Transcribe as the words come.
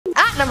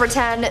number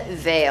 10,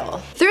 veil.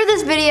 Through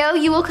this video,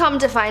 you will come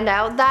to find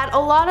out that a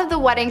lot of the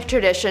wedding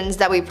traditions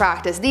that we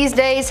practice these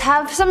days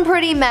have some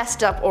pretty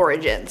messed up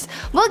origins.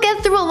 We'll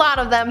get through a lot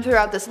of them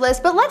throughout this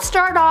list, but let's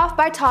start off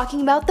by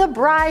talking about the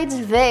bride's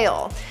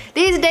veil.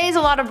 These days,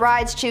 a lot of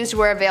brides choose to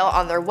wear a veil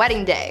on their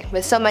wedding day.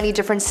 With so many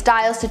different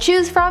styles to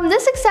choose from,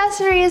 this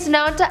accessory is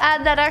known to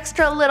add that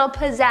extra little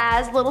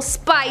pizzazz, little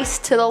spice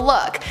to the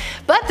look.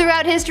 But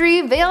throughout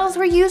history, veils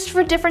were used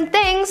for different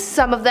things,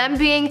 some of them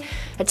being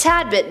a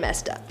tad bit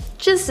messed up.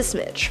 Just a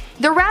smidge.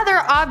 The rather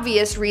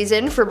obvious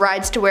reason for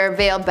brides to wear a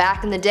veil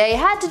back in the day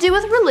had to do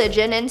with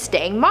religion and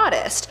staying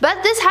modest.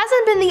 But this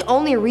hasn't been the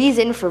only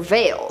reason for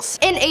veils.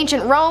 In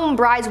ancient Rome,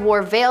 brides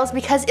wore veils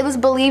because it was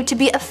believed to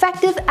be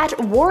effective at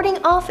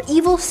warding off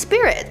evil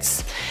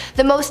spirits.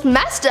 The most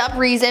messed up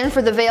reason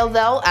for the veil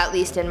though, at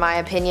least in my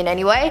opinion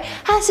anyway,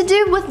 has to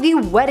do with the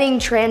wedding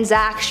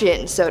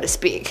transaction, so to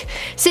speak.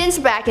 Since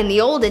back in the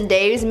olden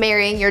days,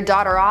 marrying your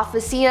daughter off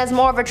was seen as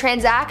more of a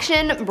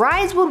transaction,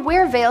 brides would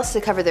wear veils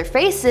to cover their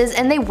faces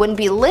and they wouldn't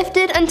be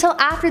lifted until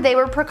after they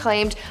were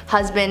proclaimed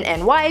husband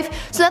and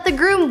wife, so that the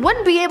groom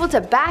wouldn't be able to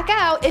back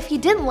out if he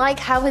didn't like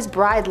how his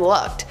bride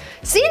looked.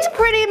 Seems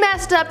pretty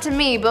messed up to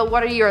me, but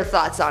what are your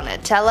thoughts on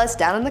it? Tell us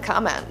down in the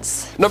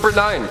comments. Number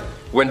 9.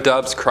 When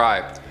doves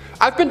cry.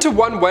 I've been to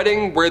one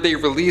wedding where they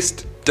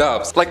released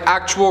doves, like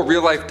actual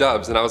real life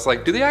doves, and I was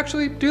like, do they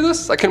actually do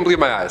this? I couldn't believe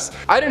my eyes.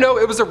 I didn't know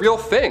it was a real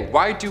thing.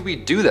 Why do we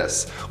do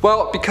this?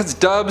 Well, because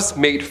doves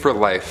mate for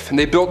life, and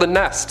they build a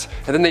nest,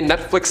 and then they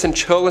Netflix and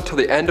chill until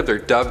the end of their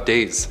dove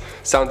days.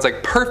 Sounds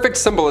like perfect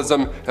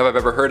symbolism if I've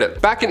ever heard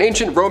it. Back in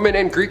ancient Roman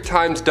and Greek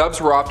times, doves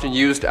were often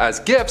used as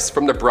gifts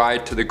from the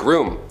bride to the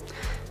groom.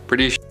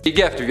 Pretty shitty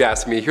gift if you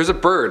ask me. Here's a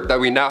bird that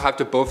we now have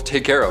to both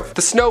take care of.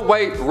 The snow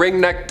white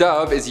ring-necked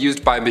dove is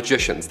used by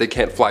magicians. They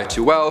can't fly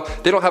too well,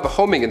 they don't have a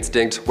homing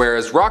instinct,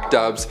 whereas rock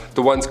doves,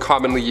 the ones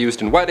commonly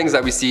used in weddings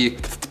that we see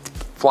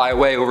fly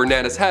away over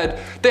Nana's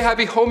head, they have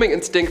a homing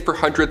instinct for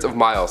hundreds of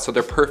miles, so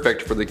they're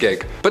perfect for the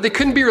gig. But they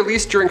couldn't be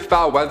released during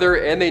foul weather,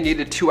 and they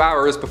needed 2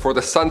 hours before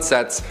the sun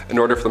sets in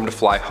order for them to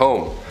fly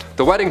home.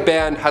 The wedding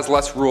band has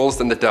less rules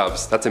than the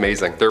doves. That's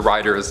amazing. Their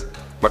rider is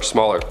much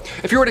smaller.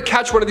 If you were to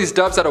catch one of these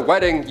doves at a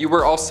wedding, you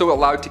were also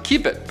allowed to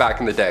keep it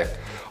back in the day.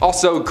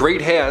 Also,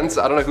 great hands.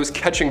 I don't know who's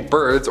catching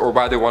birds or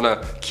why they want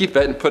to keep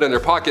it and put it in their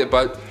pocket,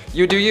 but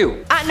you do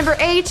you. At number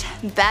 8,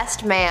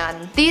 best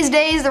man. These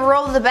days, the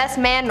role of the best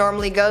man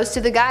normally goes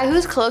to the guy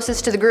who's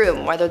closest to the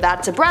groom, whether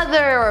that's a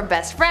brother or a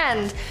best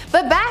friend.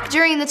 But back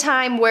during the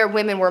time where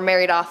women were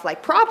married off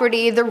like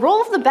property, the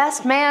role of the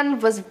best man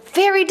was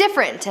very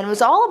different and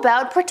was all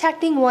about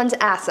protecting one's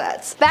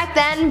assets. Back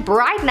then,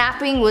 bride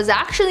napping was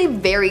actually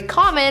very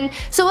common,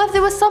 so if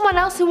there was someone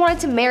else who wanted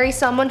to marry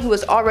someone who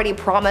was already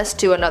promised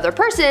to another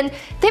person,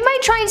 they might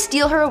try and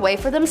steal her away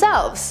for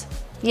themselves.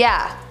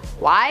 Yeah,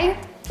 why?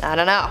 I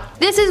don't know.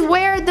 This is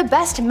where the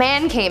best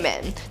man came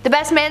in. The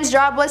best man's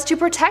job was to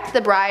protect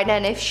the bride,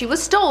 and if she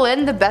was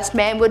stolen, the best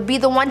man would be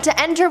the one to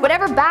enter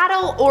whatever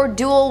battle or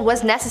duel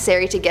was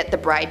necessary to get the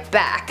bride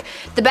back.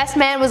 The best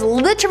man was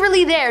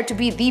literally there to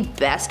be the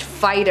best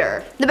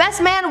fighter. The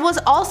best man was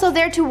also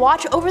there to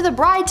watch over the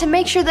bride to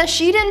make sure that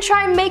she didn't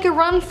try and make a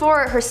run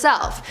for it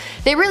herself.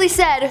 They really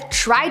said,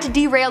 try to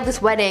derail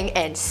this wedding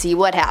and see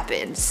what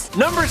happens.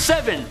 Number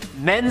 7.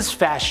 Men's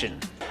fashion.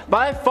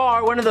 By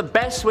far, one of the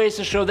best ways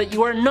to show that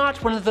you are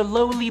not one of the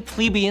lowly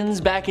plebeians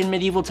back in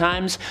medieval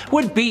times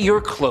would be your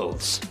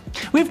clothes.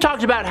 We've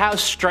talked about how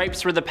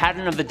stripes were the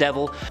pattern of the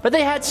devil, but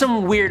they had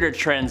some weirder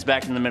trends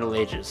back in the Middle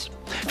Ages.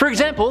 For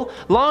example,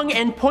 long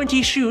and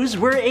pointy shoes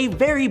were a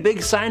very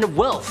big sign of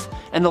wealth,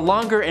 and the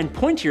longer and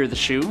pointier the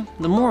shoe,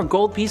 the more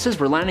gold pieces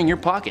were lining your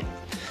pocket.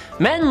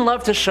 Men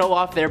loved to show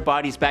off their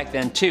bodies back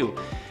then too.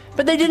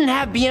 But they didn't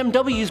have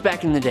BMWs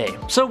back in the day,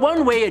 so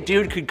one way a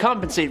dude could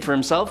compensate for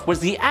himself was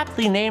the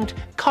aptly named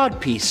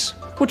codpiece,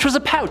 which was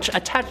a pouch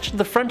attached to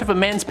the front of a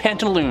man's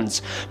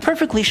pantaloons,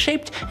 perfectly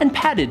shaped and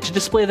padded to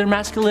display their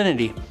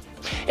masculinity.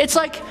 It's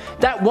like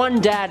that one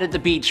dad at the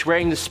beach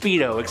wearing the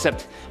Speedo,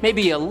 except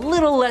maybe a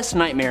little less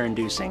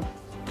nightmare-inducing.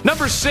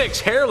 Number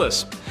 6,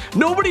 hairless.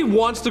 Nobody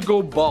wants to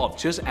go bald,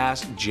 just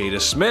ask Jada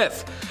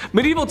Smith.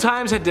 Medieval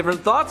times had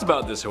different thoughts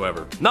about this,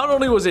 however. Not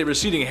only was a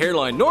receding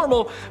hairline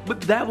normal, but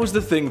that was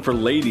the thing for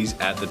ladies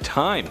at the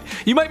time.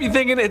 You might be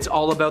thinking it's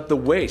all about the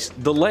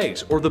waist, the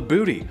legs, or the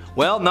booty.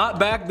 Well, not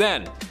back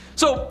then.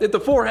 So if the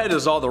forehead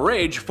is all the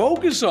rage,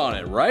 focus on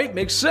it, right?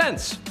 Makes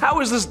sense. How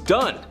is this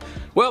done?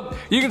 Well,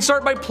 you can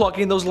start by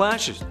plucking those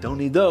lashes, don't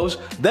need those,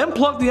 then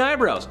pluck the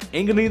eyebrows,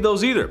 ain't gonna need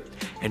those either,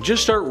 and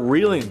just start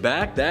reeling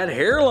back that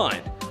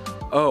hairline.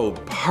 Oh,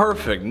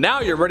 perfect,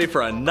 now you're ready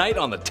for a night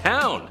on the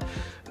town.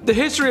 The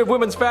history of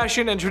women's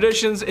fashion and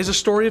traditions is a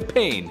story of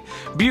pain,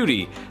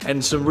 beauty,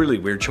 and some really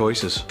weird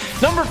choices.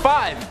 Number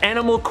 5,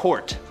 animal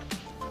court.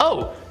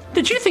 Oh,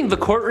 did you think the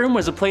courtroom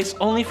was a place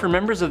only for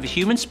members of the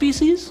human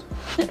species?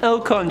 Au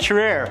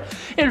contraire.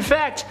 In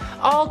fact,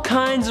 all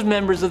kinds of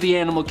members of the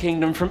animal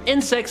kingdom, from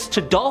insects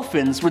to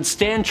dolphins, would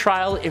stand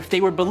trial if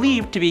they were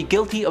believed to be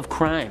guilty of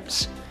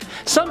crimes.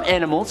 Some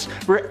animals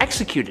were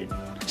executed.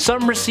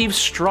 Some received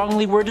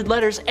strongly worded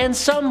letters, and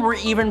some were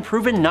even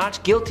proven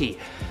not guilty.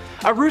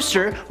 A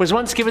rooster was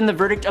once given the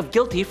verdict of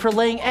guilty for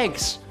laying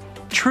eggs.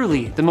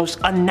 Truly the most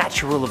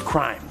unnatural of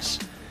crimes.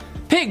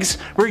 Pigs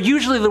were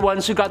usually the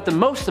ones who got the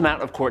most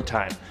amount of court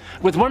time,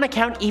 with one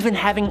account even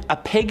having a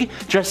pig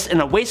dressed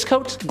in a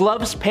waistcoat,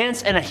 gloves,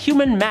 pants, and a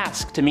human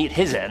mask to meet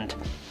his end.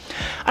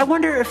 I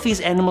wonder if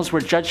these animals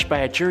were judged by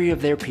a jury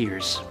of their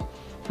peers.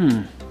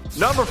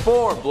 Number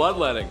 4,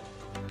 bloodletting.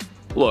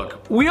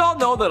 Look, we all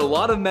know that a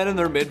lot of men in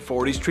their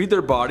mid-40s treat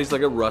their bodies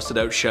like a rusted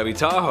out Chevy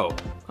Tahoe.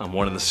 I'm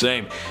one and the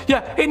same.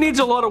 Yeah, it needs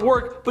a lot of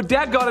work, but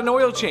Dad got an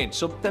oil change,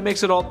 so that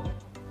makes it all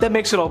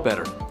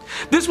better.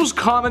 This was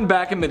common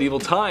back in medieval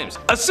times.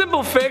 A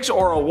simple fix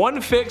or a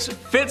one fix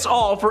fits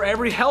all for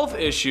every health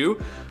issue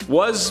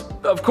was,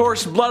 of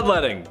course,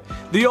 bloodletting.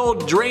 The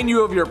old drain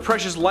you of your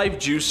precious life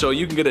juice so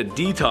you can get a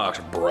detox,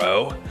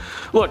 bro.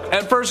 Look,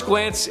 at first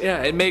glance,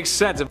 yeah, it makes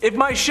sense. If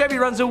my Chevy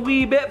runs a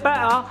wee bit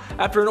better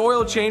after an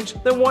oil change,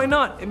 then why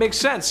not? It makes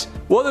sense.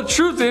 Well, the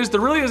truth is,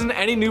 there really isn't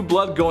any new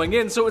blood going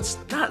in, so it's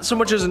not so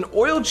much as an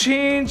oil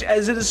change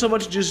as it is so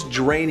much just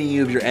draining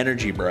you of your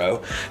energy,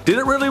 bro. Did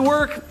it really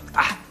work?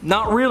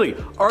 Not really.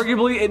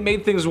 Arguably, it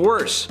made things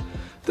worse.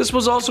 This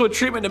was also a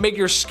treatment to make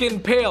your skin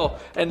pale,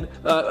 and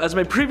as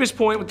my previous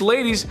point with the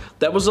ladies,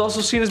 that was also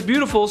seen as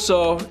beautiful,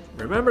 so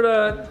remember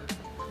that.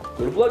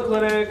 Go to blood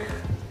clinic.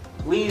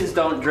 Please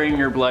don't drain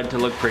your blood to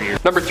look prettier.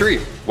 Number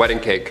 3, wedding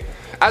cake.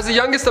 As the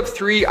youngest of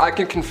 3, I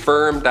can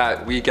confirm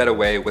that we get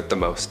away with the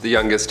most. The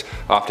youngest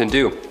often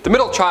do. The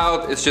middle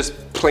child is just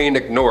plain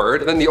ignored,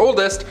 and then the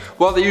oldest,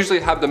 well, they usually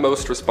have the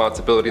most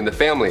responsibility in the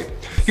family.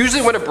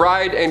 Usually when a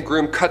bride and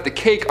groom cut the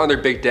cake on their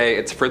big day,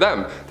 it's for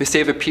them. They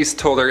save a piece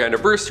till their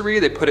anniversary,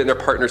 they put it in their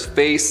partner's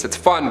face, it's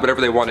fun,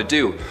 whatever they want to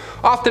do.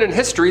 Often in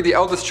history, the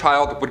eldest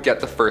child would get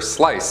the first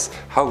slice.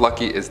 How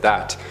lucky is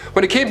that?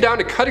 When it came down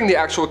to cutting the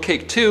actual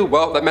cake too,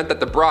 well, that meant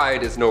that the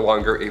bride is no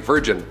longer a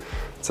virgin.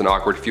 It's an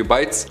awkward few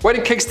bites.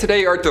 Wedding cakes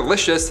today are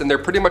delicious and they're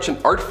pretty much an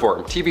art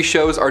form. TV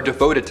shows are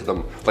devoted to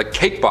them, like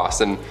Cake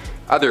Boss and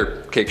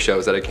other cake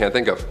shows that I can't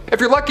think of.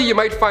 If you're lucky, you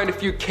might find a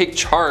few cake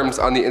charms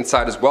on the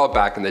inside as well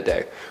back in the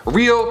day.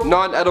 Real,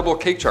 non-edible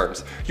cake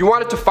charms. You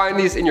wanted to find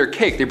these in your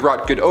cake, they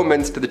brought good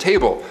omens to the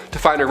table. To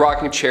find a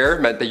rocking chair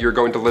meant that you're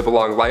going to live a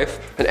long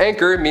life. An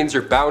anchor means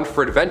you're bound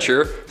for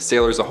adventure,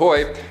 sailors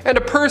ahoy. And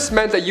a purse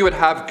meant that you would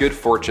have good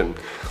fortune.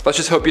 Let's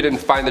just hope you didn't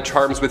find the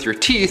charms with your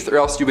teeth, or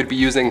else you would be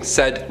using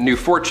said new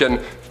fortune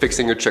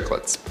fixing your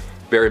chiclets.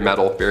 Very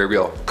metal, very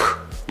real.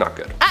 Not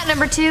good. At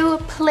number 2,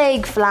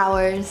 plague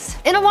flowers.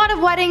 In a lot of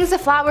weddings, the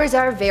flowers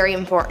are very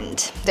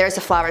important. There's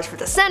the flowers for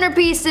the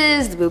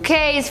centerpieces, the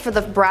bouquets for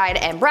the bride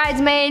and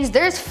bridesmaids,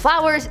 there's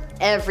flowers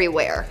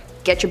everywhere.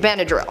 Get your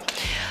Benadryl.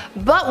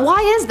 But why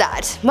is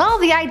that? Well,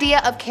 the idea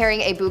of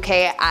carrying a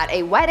bouquet at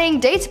a wedding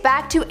dates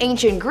back to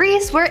ancient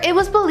Greece, where it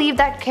was believed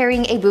that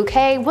carrying a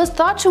bouquet was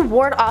thought to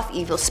ward off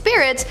evil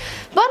spirits,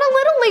 but a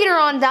little later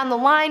on down the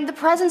line, the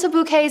presence of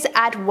bouquets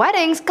at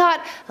weddings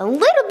got a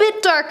little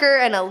bit darker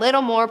and a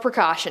little more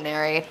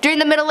precautionary. During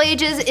the Middle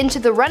Ages into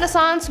the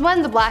Renaissance,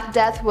 when the Black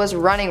Death was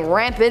running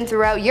rampant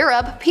throughout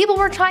Europe, people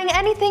were trying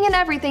anything and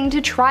everything to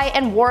try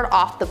and ward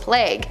off the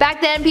plague. Back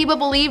then, people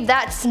believed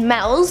that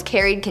smells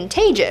carried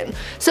contagion,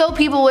 so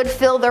people would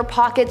fill their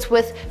pockets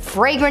with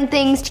fragrant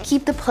things to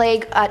keep the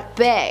plague at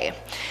bay.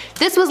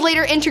 This was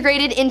later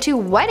integrated into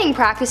wedding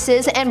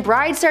practices, and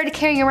brides started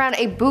carrying around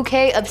a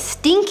bouquet of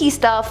stinky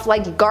stuff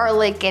like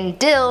garlic and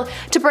dill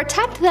to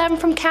protect them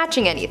from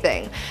catching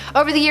anything.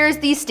 Over the years,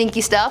 these stinky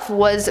stuff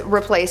was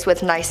replaced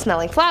with nice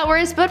smelling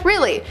flowers, but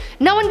really,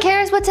 no one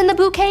cares what's in the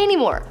bouquet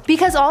anymore,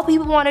 because all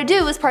people want to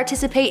do is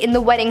participate in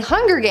the wedding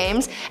Hunger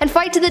Games and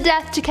fight to the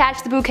death to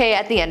catch the bouquet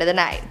at the end of the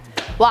night.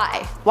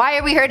 Why? Why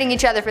are we hurting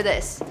each other for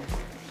this?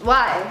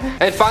 Why?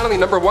 And finally,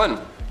 number 1,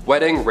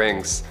 wedding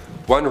rings.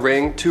 One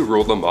ring to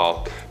rule them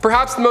all.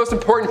 Perhaps the most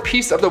important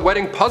piece of the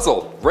wedding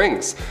puzzle,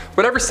 rings.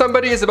 Whenever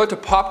somebody is about to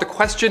pop the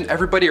question,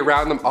 everybody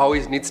around them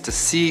always needs to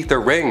see the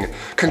ring.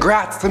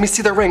 Congrats, let me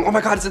see the ring. Oh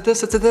my god, is it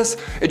this? Is it this?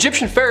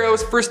 Egyptian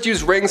pharaohs first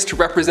used rings to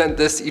represent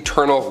this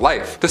eternal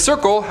life. The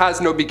circle has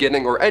no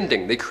beginning or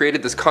ending. They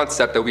created this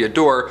concept that we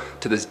adore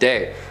to this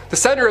day. The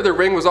center of the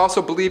ring was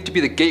also believed to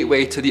be the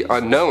gateway to the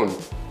unknown.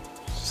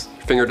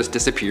 Your finger just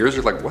disappears,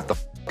 you're like, what the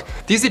f?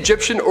 These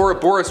Egyptian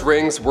Ouroboros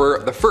rings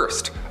were the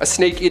first, a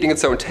snake eating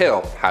its own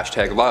tail,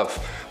 #love.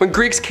 When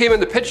Greeks came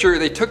in the picture,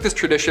 they took this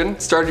tradition,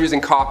 started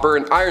using copper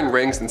and iron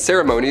rings in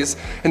ceremonies,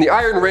 and the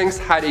iron rings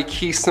had a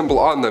key symbol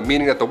on them,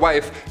 meaning that the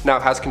wife now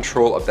has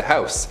control of the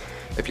house.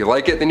 If you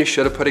like it, then you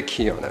should have put a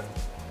key on it.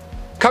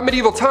 Come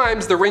medieval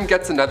times, the ring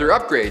gets another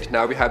upgrade.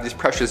 Now we have these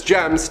precious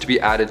gems to be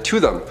added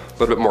to them, a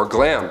little bit more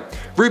glam.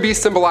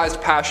 Rubies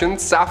symbolized passion,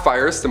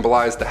 sapphires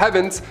symbolized the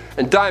heavens,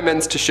 and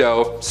diamonds to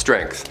show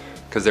strength,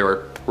 because they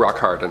were rock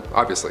hard, and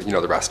obviously you know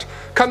the rest.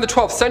 Come the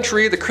 12th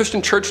century, the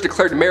Christian church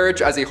declared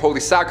marriage as a holy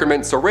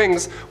sacrament, so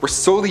rings were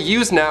solely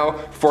used now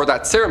for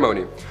that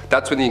ceremony.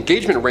 That's when the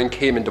engagement ring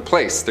came into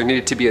place. There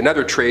needed to be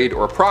another trade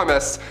or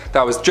promise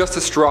that was just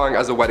as strong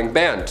as a wedding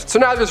band. So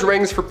now there's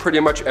rings for pretty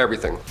much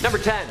everything. Number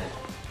 10.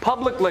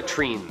 Public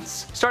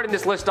latrines. Starting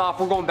this list off,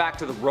 we're going back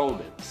to the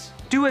Romans.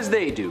 Do as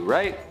they do,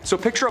 right? So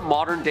picture a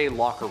modern day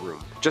locker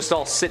room, just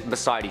all sitting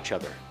beside each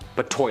other.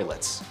 But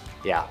toilets.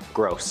 Yeah,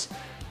 gross.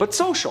 But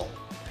social.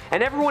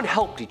 And everyone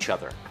helped each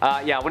other.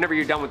 Yeah, whenever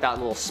you're done with that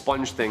little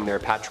sponge thing there,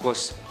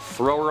 Patroclus,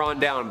 throw her on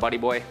down, buddy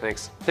boy.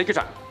 Thanks. Take your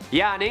time.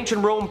 Yeah, in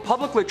ancient Rome,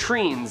 public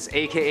latrines,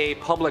 aka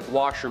public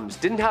washrooms,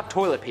 didn't have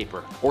toilet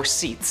paper, or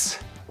seats,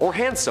 or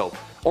hand soap,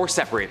 or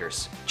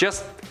separators.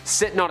 Just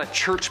sitting on a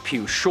church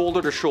pew,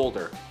 shoulder to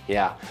shoulder.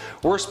 Yeah.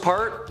 Worst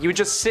part, you would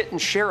just sit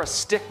and share a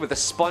stick with a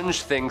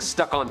sponge thing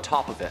stuck on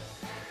top of it.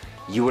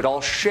 You would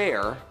all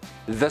share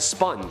the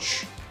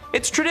sponge.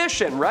 It's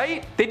tradition,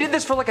 right? They did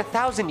this for like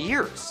 1,000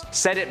 years.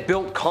 Said it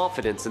built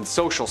confidence and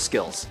social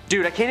skills.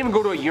 Dude, I can't even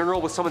go to a urinal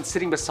with someone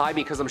sitting beside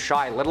me because I'm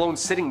shy, let alone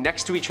sitting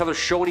next to each other,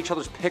 showing each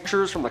other's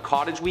pictures from the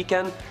cottage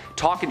weekend,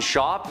 talking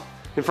shop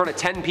in front of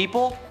 10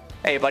 people.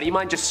 Hey buddy, you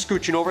mind just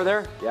scooching over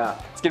there? Yeah,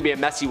 it's gonna be a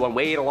messy one.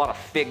 We ate a lot of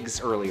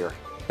figs earlier.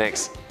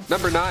 Thanks.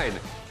 Number 9.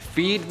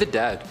 Feed the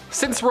dead.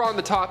 Since we're on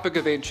the topic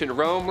of ancient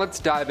Rome, let's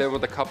dive in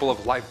with a couple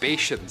of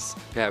libations.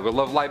 Yeah, we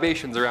love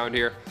libations around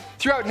here.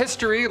 Throughout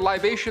history,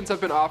 libations have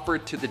been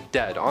offered to the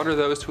dead. Honor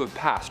those who have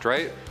passed,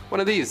 right? One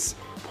of these.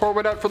 Pour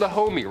one out for the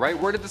homie, right?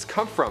 Where did this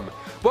come from?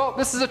 Well,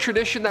 this is a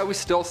tradition that we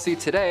still see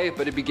today,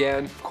 but it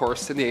began, of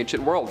course, in the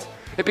ancient world.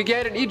 It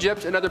began in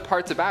Egypt and other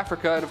parts of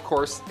Africa, and of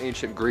course,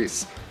 ancient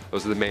Greece.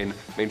 Those are the main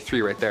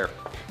three right there.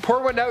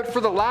 Pour one out for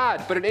the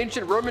lad, but in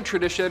ancient Roman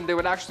tradition, they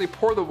would actually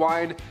pour the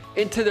wine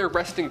into their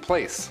resting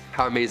place.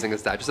 How amazing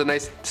is that? Just a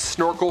nice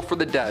snorkel for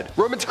the dead.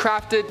 Romans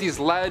crafted these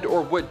lead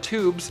or wood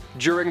tubes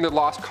during their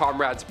lost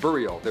comrade's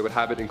burial. They would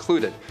have it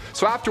included.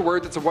 So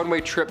afterwards, it's a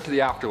one-way trip to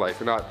the afterlife.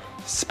 You're not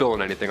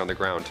spilling anything on the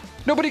ground.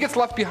 Nobody gets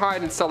left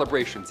behind in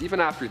celebrations,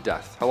 even after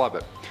death. I love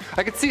it.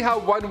 I can see how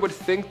one would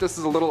think this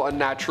is a little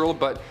unnatural,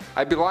 but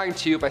I'd be lying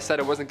to you if I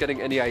said I wasn't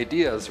getting any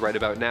ideas right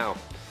about now.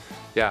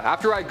 Yeah,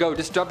 after I go,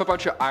 just dump a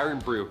bunch of iron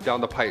brew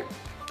down the pipe.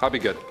 I'll be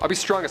good. I'll be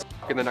strong as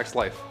in the next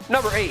life.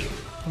 Number 8.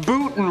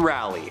 Boot and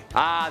rally.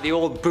 Ah, the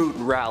old boot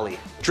and rally.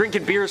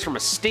 Drinking beers from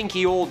a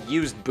stinky old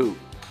used boot.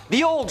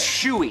 The old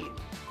shoey.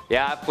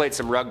 Yeah, I've played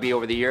some rugby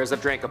over the years.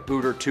 I've drank a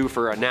boot or two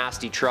for a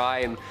nasty try,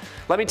 and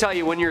let me tell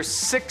you, when your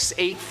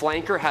 6'8"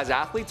 flanker has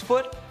athlete's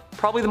foot,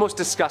 probably the most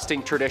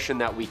disgusting tradition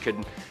that we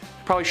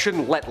probably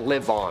shouldn't let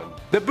live on.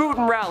 The boot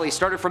and rally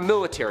started from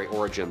military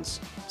origins.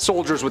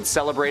 Soldiers would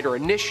celebrate or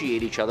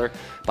initiate each other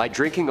by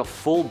drinking a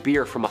full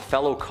beer from a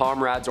fellow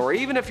comrade's, or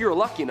even if you're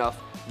lucky enough,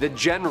 the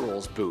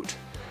general's boot.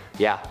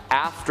 Yeah,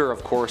 after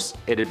of course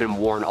it had been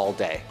worn all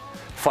day,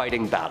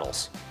 fighting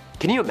battles.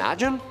 Can you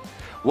imagine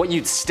what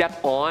you'd step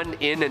on,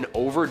 in, and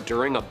over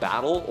during a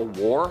battle or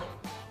war?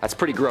 That's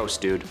pretty gross,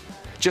 dude.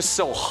 Just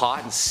so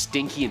hot and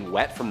stinky and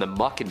wet from the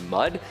muck and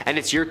mud, and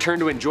it's your turn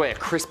to enjoy a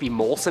crispy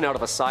Molson out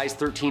of a size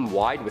 13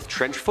 wide with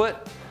trench foot?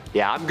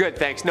 Yeah, I'm good,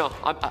 thanks. No,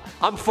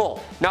 I'm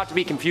full. Not to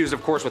be confused,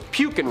 of course, with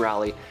puke and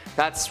rally.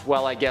 That's,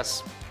 well, I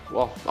guess,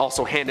 well,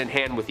 also hand in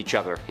hand with each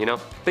other, you know?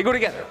 They go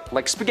together,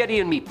 like spaghetti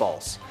and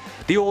meatballs.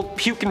 The old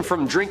puking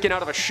from drinking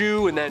out of a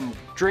shoe and then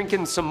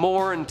drinking some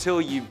more until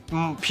you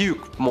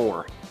puke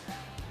more.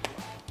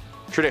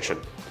 Tradition.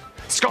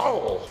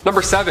 Skull!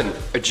 Number 7.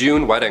 A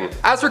June wedding.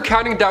 As we're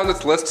counting down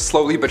this list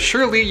slowly but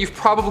surely, you've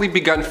probably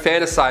begun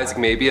fantasizing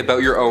maybe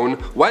about your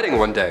own wedding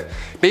one day.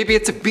 Maybe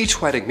it's a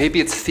beach wedding,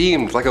 maybe it's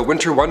themed like a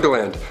winter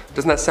wonderland.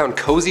 Doesn't that sound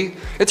cozy?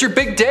 It's your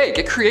big day,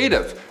 get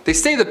creative. They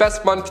say the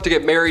best month to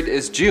get married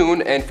is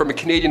June, and from a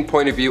Canadian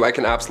point of view, I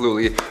can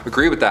absolutely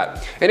agree with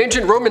that. In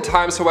ancient Roman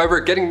times,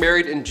 however, getting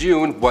married in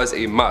June was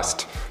a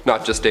must,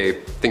 not just a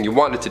thing you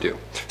wanted to do.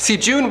 See,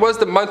 June was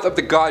the month of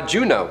the god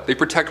Juno. They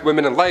protect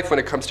women in life when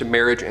it comes to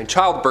marriage and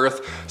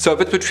childbirth, so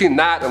if it's between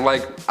that and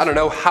like, I don't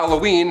know,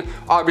 Halloween,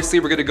 obviously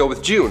we're gonna go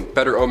with June.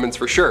 Better omens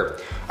for sure.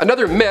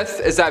 Another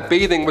myth is that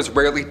bathing was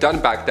rarely done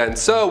back then,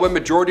 so when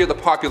majority of the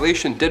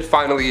population did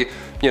finally,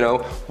 you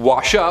know,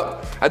 wash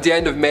up at the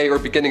end of May or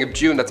beginning of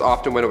June, that's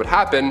often when it would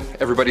happen.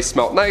 Everybody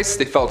smelled nice,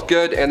 they felt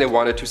good, and they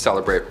wanted to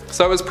celebrate.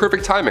 So it was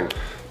perfect timing.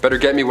 Better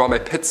get me while my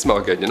pits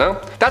smell good, you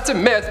know? That's a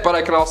myth, but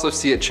I can also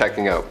see it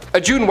checking out.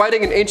 A June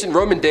wedding in ancient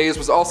Roman days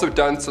was also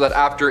done so that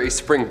after a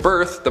spring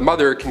birth, the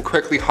mother can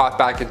quickly hop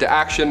back into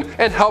action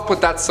and help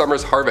with that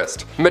summer's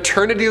harvest.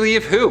 Maternity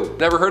leave who?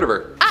 Never heard of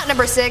her. At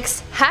number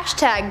 6,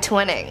 hashtag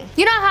twinning.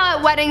 You know how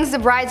at weddings the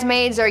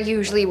bridesmaids are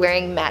usually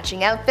wearing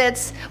matching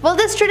outfits? Well,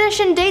 this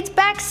tradition dates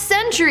back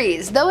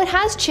centuries, though it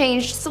has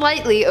changed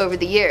slightly over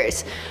the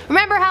years.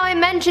 Remember how I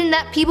mentioned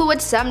that people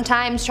would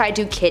sometimes try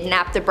to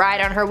kidnap the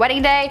bride on her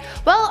wedding day?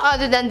 Well,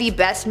 other than the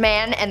best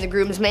man and the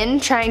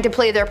groomsmen trying to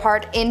play their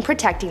part in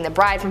protecting the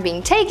bride from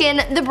being taken,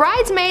 the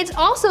bridesmaids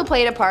also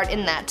played a part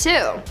in that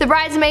too. The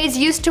bridesmaids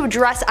used to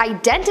dress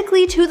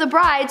identically to the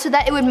bride so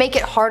that it would make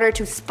it harder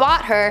to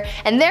spot her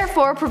and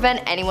therefore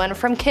prevent anyone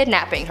from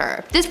kidnapping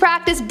her. This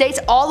practice dates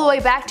all the way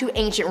back to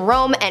ancient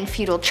Rome and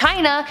feudal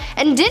China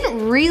and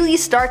didn't really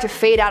start to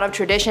fade out of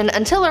tradition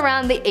until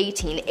around the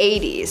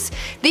 1880s.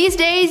 These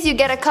days you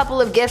get a couple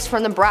of gifts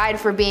from the bride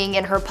for being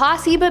in her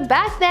posse, but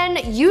back then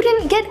you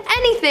didn't get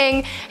anything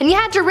anything, and you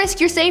had to risk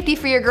your safety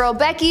for your girl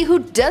Becky, who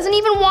doesn't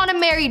even want to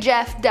marry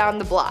Jeff down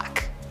the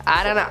block.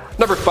 I don't know.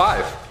 Number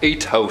 5, a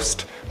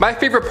toast. My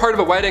favorite part of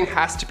a wedding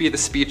has to be the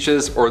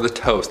speeches or the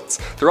toasts.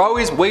 They're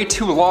always way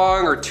too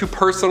long or too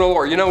personal,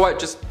 or you know what,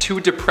 just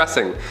too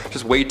depressing.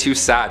 Just way too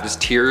sad,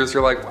 just tears.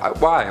 You're like,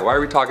 why? Why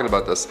are we talking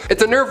about this?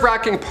 It's a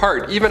nerve-wracking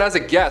part, even as a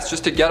guest,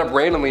 just to get up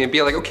randomly and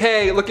be like,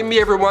 okay, look at me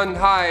everyone,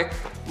 hi.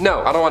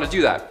 No, I don't want to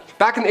do that.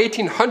 Back in the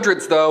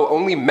 1800s though,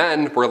 only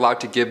men were allowed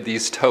to give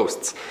these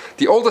toasts.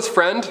 The oldest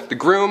friend, the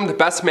groom, the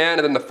best man,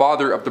 and then the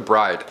father of the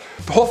bride.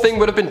 The whole thing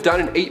would have been done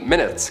in 8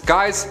 minutes.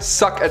 Guys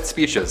suck at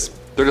speeches.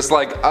 They're just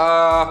like,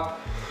 a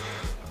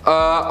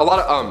lot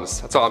of ums,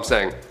 that's all I'm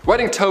saying.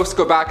 Wedding toasts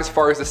go back as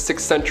far as the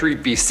 6th century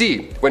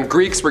BC. When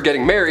Greeks were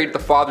getting married, the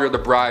father of the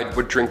bride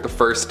would drink the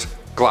first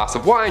glass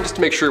of wine just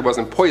to make sure it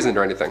wasn't poisoned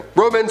or anything.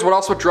 Romans would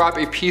also drop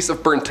a piece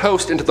of burnt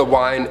toast into the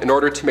wine in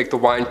order to make the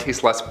wine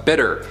taste less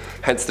bitter,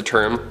 hence the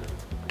term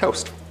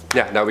toast.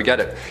 Yeah, now we get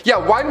it. Yeah,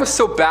 wine was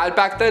so bad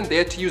back then, they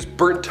had to use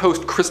burnt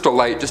toast Crystal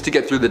Light just to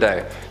get through the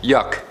day.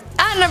 Yuck.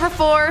 At number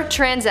 4,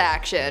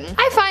 transaction.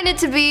 I find it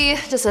to be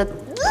just a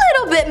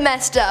little bit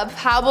messed up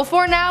how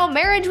before now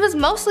marriage was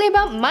mostly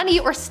about money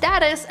or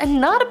status and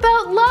not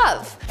about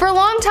love. For a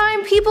long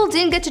time people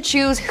didn't get to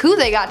choose who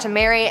they got to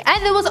marry,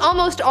 and there was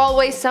almost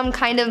always some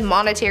kind of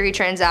monetary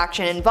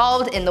transaction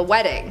involved in the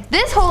wedding.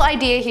 This whole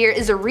idea here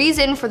is a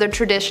reason for the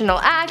traditional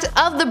act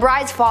of the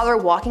bride's father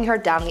walking her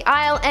down the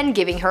aisle and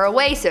giving her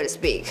away, so to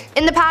speak.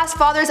 In the past,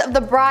 fathers of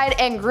the bride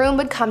and groom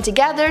would come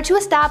together to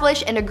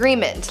establish an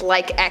agreement,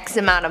 like X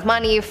amount of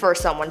money for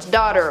someone's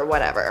daughter or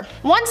whatever.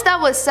 Once that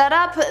was set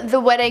up, the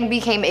wedding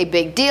became a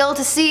big deal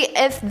to see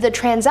if the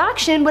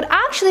transaction would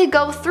actually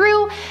go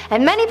through,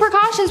 and many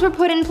precautions were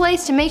put in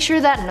place to make sure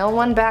that no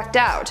one backed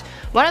out.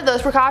 One of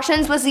those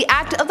precautions was the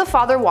act of the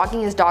father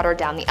walking his daughter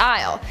down the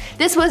aisle.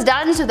 This was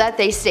done so that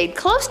they stayed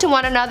close to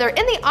one another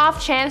in the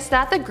off chance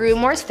that the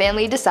groom or his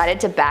family decided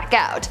to back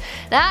out.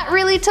 That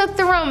really took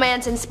the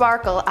romance and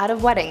sparkle out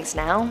of weddings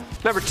now.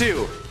 Number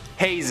 2,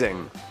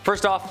 hazing.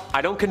 First off,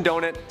 I don't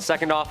condone it.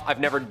 Second off, I've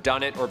never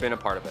done it or been a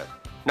part of it.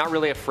 Not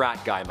really a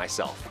frat guy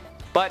myself.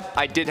 But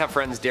I did have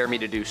friends dare me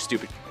to do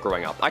stupid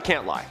growing up, I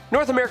can't lie.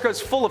 North America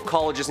is full of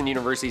colleges and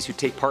universities who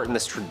take part in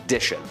this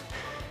tradition,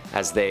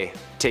 as they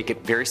take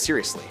it very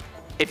seriously.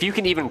 If you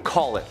can even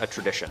call it a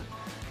tradition.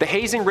 The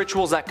hazing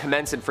rituals that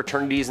commence in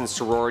fraternities and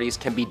sororities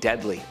can be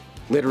deadly.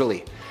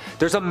 Literally.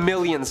 There's a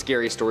million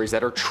scary stories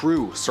that are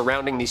true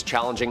surrounding these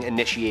challenging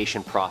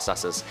initiation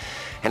processes,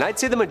 and I'd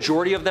say the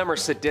majority of them are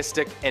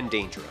sadistic and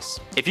dangerous.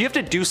 If you have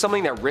to do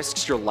something that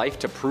risks your life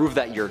to prove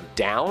that you're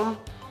down,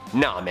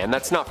 nah man,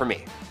 that's not for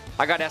me.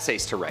 I got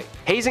essays to write.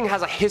 Hazing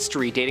has a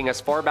history dating as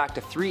far back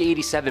to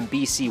 387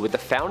 BC with the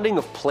founding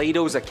of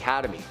Plato's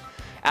Academy.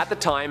 At the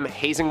time,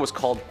 hazing was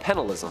called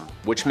penalism,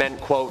 which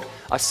meant, quote,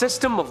 a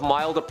system of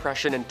mild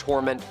oppression and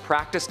torment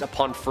practiced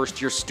upon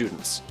first-year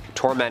students.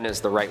 Torment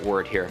is the right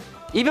word here.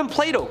 Even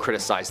Plato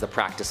criticized the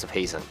practice of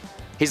hazing.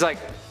 He's like,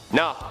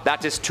 no,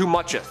 that is too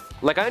mucheth.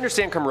 Like, I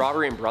understand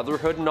camaraderie and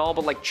brotherhood and all,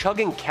 but like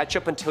chugging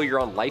ketchup until you're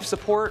on life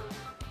support?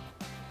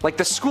 Like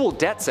the school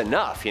debt's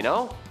enough, you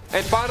know?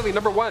 And finally,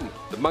 number 1,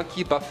 the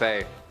monkey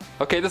buffet.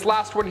 Okay, this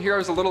last one here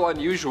is a little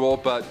unusual,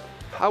 but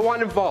I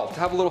want involved, to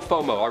have a little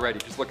FOMO already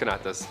just looking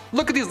at this.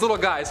 Look at these little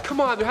guys,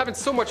 come on, they're having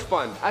so much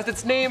fun. As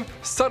its name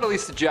subtly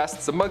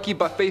suggests, the Monkey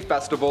Buffet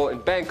Festival in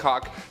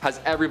Bangkok has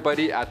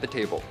everybody at the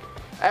table.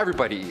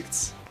 Everybody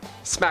eats.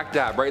 Smack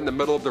dab, right in the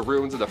middle of the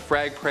ruins of the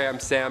Frag Pram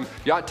Sam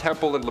Yacht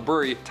Temple in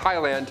Lopburi,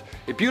 Thailand,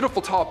 a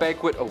beautiful tall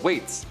banquet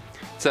awaits.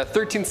 It's a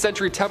 13th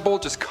century temple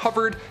just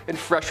covered in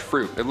fresh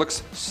fruit. It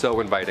looks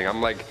so inviting.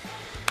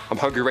 I'm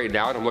hungry right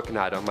now and I'm looking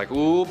at it. I'm like,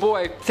 ooh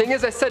boy. Thing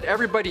is, I said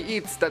everybody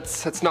eats.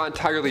 That's not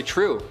entirely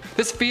true.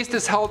 This feast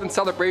is held in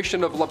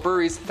celebration of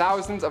Lopburi's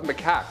thousands of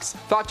macaques,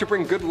 thought to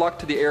bring good luck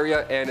to the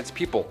area and its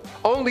people.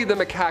 Only the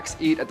macaques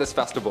eat at this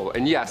festival,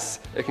 and yes,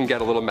 it can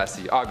get a little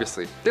messy,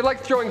 obviously. They like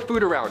throwing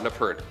food around, I've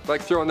heard. They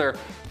like throwing their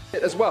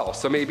as well,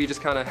 so maybe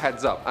just kind of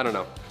heads up, I don't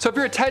know. So if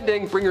you're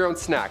attending, bring your own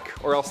snack,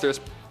 or else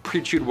there's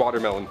pre-chewed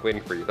watermelon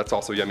waiting for you. That's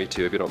also yummy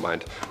too, if you don't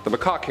mind. The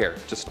macaque hair,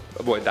 just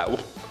avoid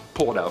that.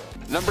 Pull it out.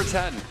 Number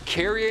 10,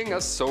 carrying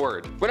a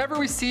sword. Whenever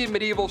we see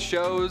medieval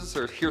shows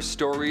or hear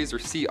stories or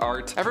see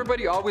art,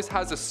 everybody always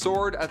has a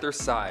sword at their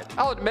side.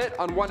 I'll admit,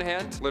 on one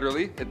hand,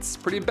 literally, it's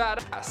pretty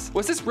badass.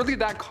 Was this really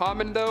that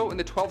common though in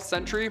the 12th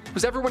century?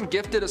 Was everyone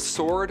gifted a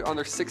sword on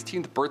their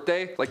 16th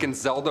birthday, like in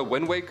Zelda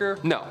Wind Waker?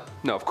 No,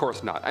 of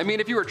course not. I mean,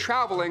 if you were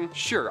traveling,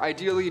 sure,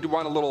 ideally you'd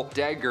want a little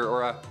dagger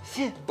or a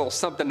little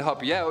something to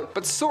help you out,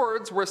 but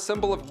swords were a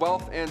symbol of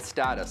wealth and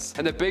status.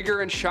 And the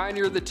bigger and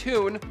shinier the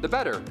tune, the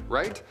better,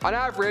 right? On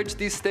average,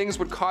 these things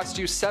would cost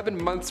you 7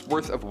 months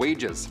worth of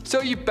wages. So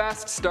you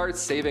best start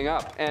saving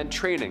up. And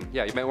training.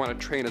 Yeah, you might want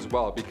to train as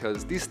well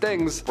because these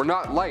things were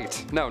not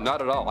light. No,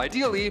 not at all.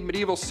 Ideally,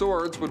 medieval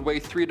swords would weigh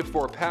 3 to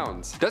 4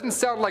 pounds. Doesn't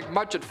sound like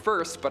much at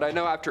first, but I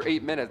know after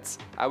 8 minutes,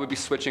 I would be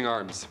switching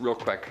arms real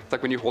quick. It's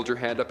like when you hold your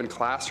hand up in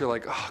class, you're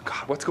like, oh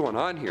God, what's going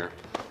on here?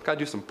 Gotta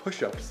do some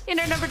push-ups. In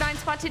our number 9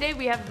 spot today,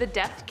 we have the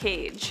death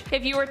cage.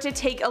 If you were to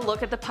take a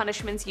look at the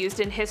punishments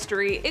used in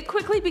history, it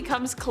quickly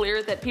becomes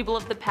clear that people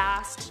of the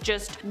past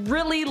just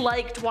really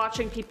liked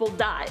watching people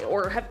die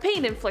or have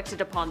pain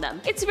inflicted upon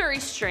them. It's very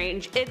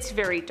strange, it's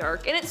very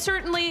dark, and it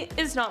certainly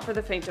is not for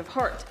the faint of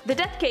heart. The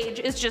death cage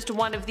is just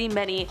one of the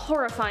many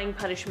horrifying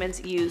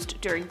punishments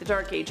used during the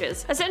Dark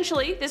Ages.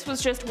 Essentially, this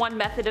was just one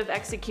method of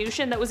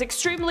execution that was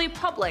extremely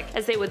public,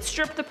 as they would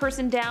strip the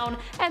person down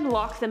and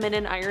lock them in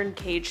an iron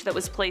cage that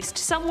was placed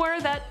somewhere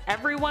that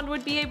everyone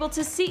would be able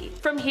to see.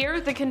 From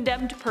here, the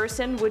condemned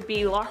person would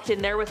be locked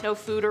in there with no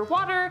food or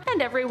water,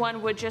 and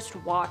everyone would just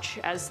watch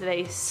as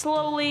they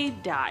slowly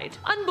died.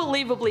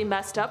 Unbelievably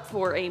messed up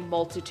for a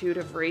multitude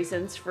of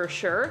reasons, for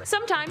sure.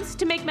 Sometimes,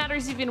 to make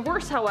matters even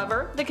worse,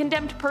 however, the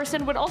condemned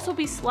person would also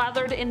be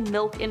slathered in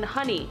milk and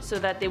honey so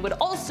that they would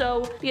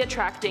also be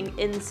attracting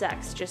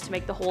insects, just to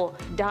make the whole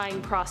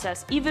dying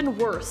process even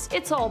worse.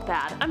 It's all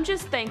bad. I'm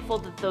just thankful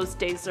that those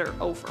days are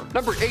over.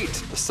 Number 8,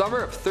 the summer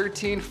of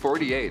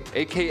 1348,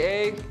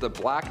 aka the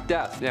Black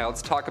Death. Now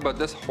let's talk about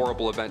this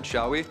horrible event,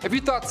 shall we? If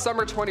you thought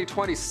summer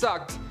 2020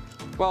 sucked,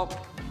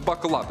 well,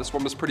 buckle up, this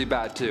one was pretty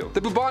bad too. The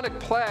bubonic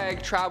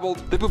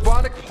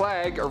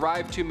plague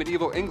arrived to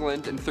medieval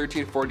England in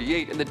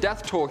 1348, and the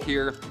death toll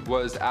here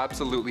was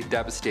absolutely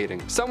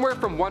devastating. Somewhere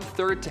from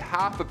 1/3 to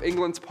half of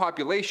England's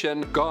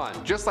population gone,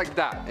 just like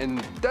that,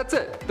 and that's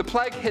it. The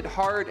plague hit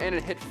hard and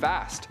it hit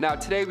fast. Now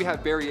today we have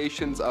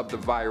variations of the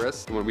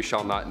virus, one we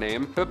shall not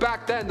name, but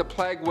back then the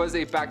plague was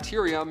a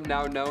bacterium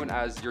now known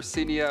as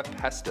Yersinia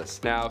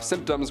pestis. Now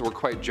symptoms were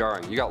quite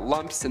jarring. You got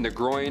lumps in the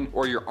groin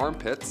or your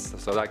armpits,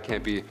 so that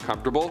can't be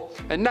comfortable.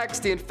 And next,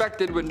 the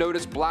infected would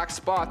notice black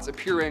spots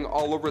appearing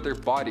all over their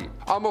body.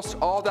 Almost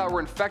all that were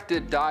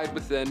infected died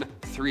within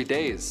 3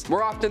 days.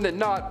 More often than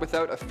not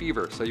without a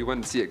fever, so you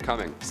wouldn't see it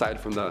coming, aside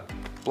from the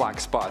black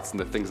spots and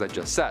the things I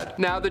just said.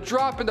 Now, the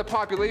drop in the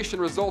population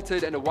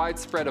resulted in a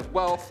widespread of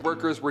wealth.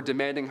 Workers were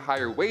demanding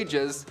higher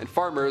wages, and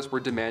farmers were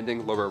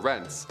demanding lower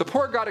rents. The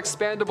poor got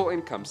expandable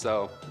income,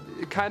 so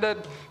it kinda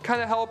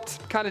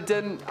helped, kinda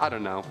didn't. I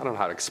don't know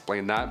how to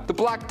explain that. The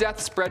Black Death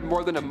spread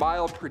more than a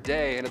mile per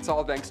day, and it's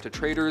all thanks to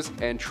traders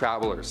and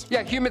travelers.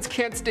 Yeah, humans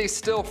can't stay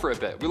still for a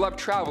bit. We love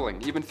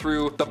traveling, even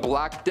through the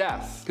Black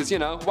Death. Cause you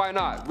know, why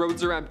not?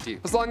 Roads are empty.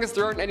 As long as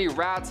there aren't any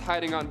rats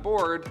hiding on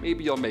board,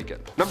 maybe you'll make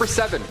it. Number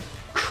 7,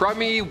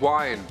 crummy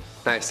wine.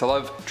 Nice, I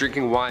love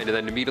drinking wine and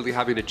then immediately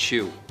having to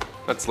chew.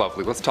 That's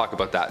lovely, let's talk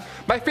about that.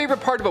 My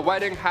favorite part of a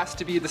wedding has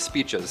to be the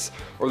speeches,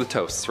 or the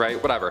toasts,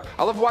 right? Whatever.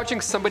 I love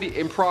watching somebody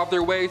improv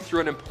their way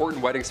through an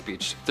important wedding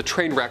speech. It's a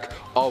train wreck,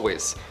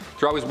 always.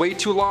 They're always way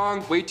too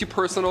long, way too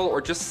personal,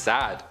 or just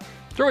sad.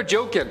 Throw a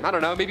joke in, I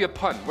don't know, maybe a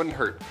pun, wouldn't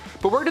hurt.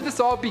 But where did this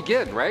all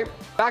begin, right?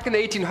 Back in the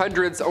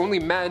 1800s, only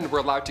men were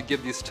allowed to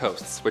give these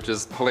toasts, which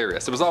is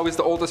hilarious. It was always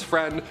the oldest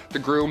friend, the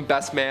groom,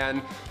 best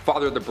man,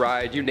 father of the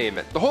bride, you name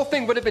it. The whole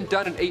thing would have been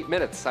done in 8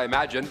 minutes, I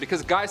imagine,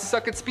 because guys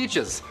suck at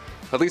speeches.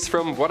 At least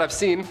from what I've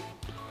seen.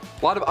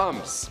 A lot of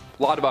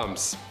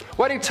ums.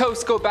 Wedding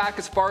toasts go back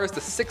as far as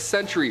the 6th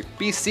century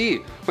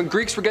BC. When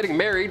Greeks were getting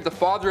married, the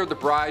father of the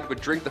bride would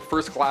drink the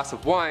first glass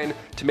of wine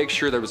to make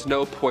sure there was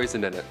no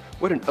poison in it.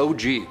 What an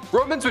OG.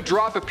 Romans would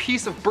drop a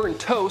piece of burnt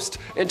toast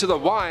into the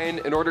wine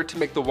in order to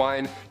make the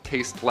wine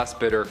taste less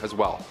bitter as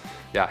well.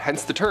 Yeah,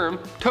 hence the term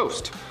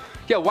toast.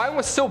 Yeah, wine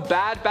was so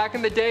bad back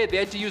in the day, they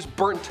had to use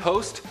burnt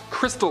toast,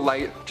 Crystal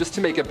Light, just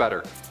to make it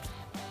better.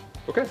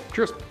 Okay,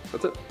 cheers,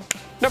 that's it.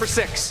 Number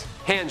 6,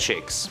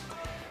 handshakes.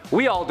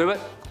 We all do it.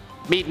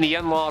 Meeting the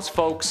in-laws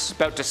folks,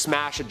 about to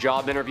smash a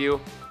job interview.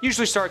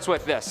 Usually starts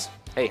with this.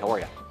 Hey, how are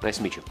you? Nice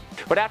to meet you.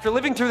 But after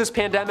living through this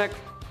pandemic,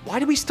 why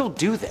do we still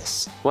do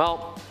this?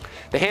 Well,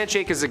 the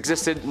handshake has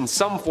existed in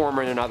some form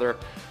or another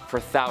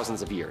for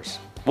thousands of years.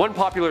 One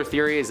popular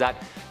theory is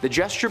that the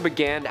gesture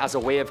began as a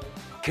way of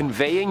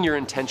conveying your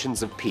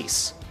intentions of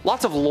peace.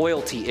 Lots of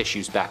loyalty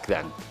issues back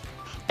then.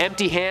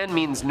 Empty hand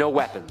means no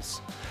weapons.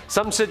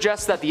 Some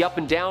suggest that the up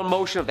and down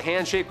motion of the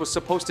handshake was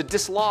supposed to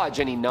dislodge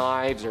any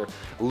knives or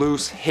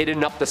loose,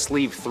 hidden up the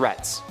sleeve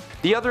threats.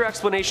 The other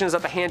explanation is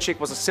that the handshake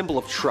was a symbol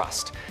of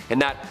trust,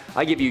 and that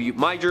I give you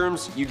my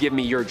germs, you give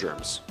me your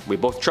germs. We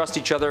both trust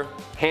each other,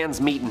 hands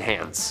meet in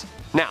hands.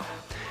 Now,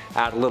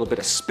 add a little bit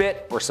of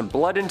spit or some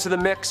blood into the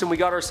mix and we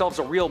got ourselves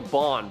a real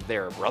bond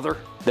there, brother.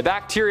 The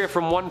bacteria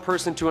from one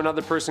person to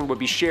another person would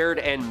be shared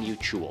and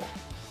mutual.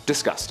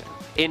 Disgusting.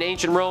 In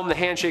ancient Rome, the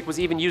handshake was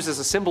even used as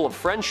a symbol of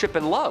friendship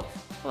and love.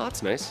 Oh,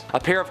 that's nice. A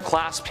pair of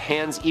clasped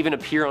hands even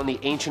appear on the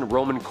ancient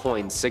Roman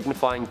coins,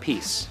 signifying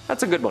peace.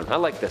 That's a good one. I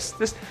like this.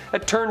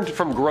 It turned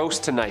from gross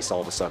to nice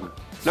all of a sudden.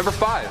 Number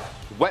 5,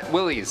 wet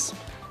willies.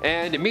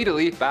 And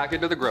immediately back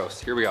into the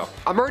gross. Here we go.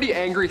 I'm already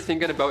angry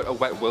thinking about a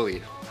wet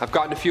willy. I've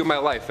gotten a few in my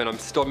life and I'm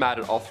still mad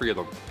at all 3 of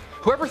them.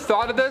 Whoever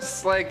thought of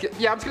this, like,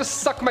 yeah, I'm just gonna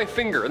suck my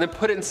finger and then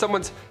put it in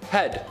someone's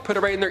head, put it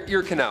right in their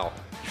ear canal.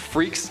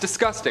 Freaks,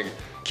 disgusting.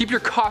 Keep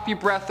your coffee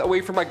breath away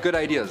from my good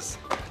ideas.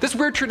 This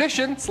weird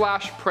tradition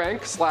slash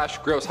prank slash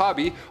gross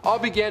hobby all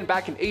began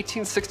back in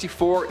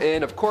 1864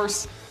 in, of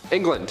course,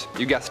 England.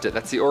 You guessed it,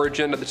 that's the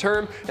origin of the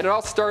term, and it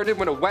all started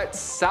when a wet,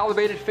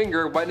 salivated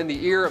finger went in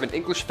the ear of an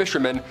English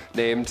fisherman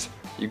named,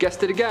 you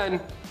guessed it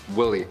again,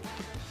 Willie.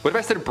 What if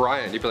I said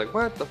Brian? You'd be like,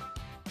 what the?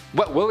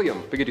 Wet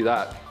William, we could do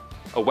that.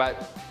 A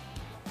wet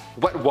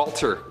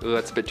Walter. Ooh,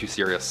 that's a bit too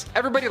serious.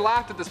 Everybody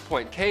laughed at this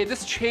point, okay?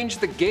 This changed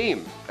the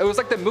game. It was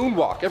like the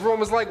moonwalk. Everyone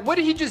was like, what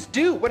did he just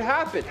do? What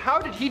happened? How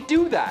did he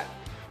do that?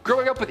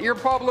 Growing up with ear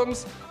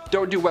problems,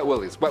 don't do wet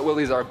willies. Wet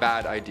willies are a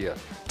bad idea.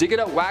 Digging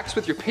out wax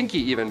with your pinky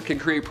even can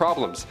create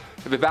problems.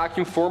 If a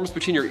vacuum forms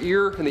between your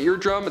ear and the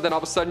eardrum, and then all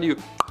of a sudden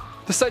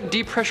the sudden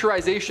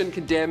depressurization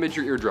can damage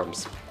your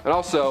eardrums. And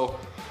also,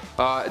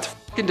 it's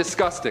fucking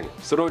disgusting,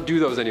 so don't do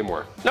those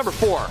anymore. Number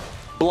 4,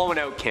 blowing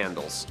out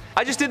candles.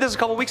 I just did this a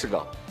couple weeks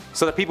ago.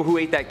 So the people who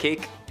ate that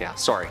cake, yeah,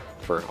 sorry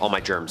for all my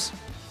germs.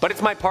 But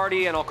it's my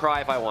party and I'll cry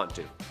if I want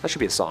to. That should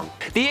be a song.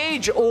 The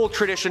age-old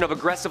tradition of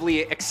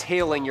aggressively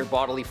exhaling your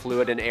bodily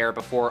fluid and air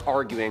before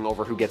arguing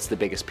over who gets the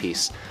biggest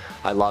piece.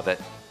 I love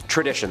it.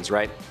 Traditions,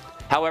 right?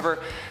 However,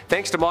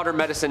 thanks to modern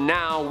medicine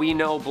now, we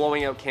know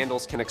blowing out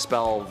candles can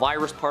expel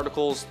virus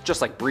particles,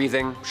 just like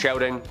breathing,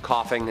 shouting,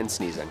 coughing, and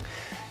sneezing.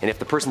 And if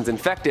the person's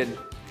infected,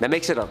 that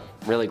makes it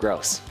really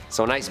gross.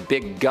 So a nice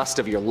big gust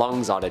of your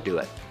lungs ought to do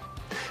it.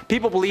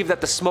 People believe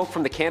that the smoke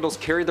from the candles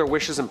carry their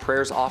wishes and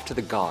prayers off to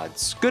the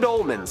gods. Good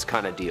omens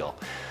kind of deal.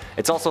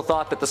 It's also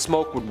thought that the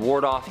smoke would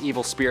ward off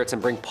evil spirits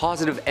and bring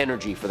positive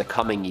energy for the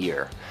coming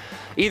year.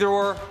 Either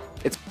or,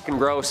 it's fucking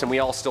gross and we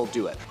all still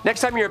do it.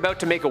 Next time you're about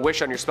to make a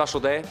wish on your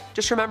special day,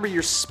 just remember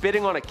you're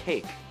spitting on a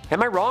cake.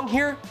 Am I wrong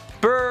here?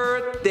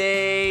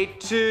 Birthday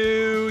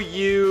to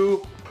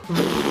you.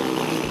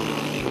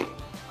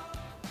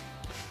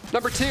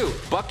 Number 2,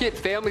 bucket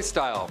family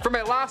style. For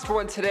my last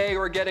one today,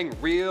 we're getting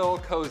real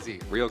cozy.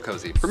 Real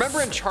cozy.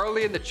 Remember in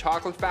Charlie and the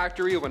Chocolate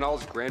Factory when all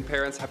his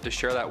grandparents have to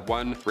share that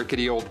one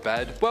rickety old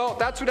bed? Well,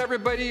 that's what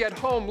everybody at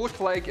home looked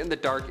like in the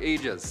Dark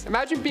Ages.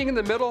 Imagine being in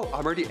the middle.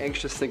 I'm already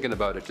anxious thinking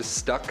about it, just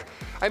stuck.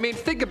 I mean,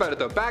 think about it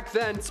though. Back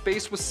then,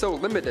 space was so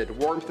limited.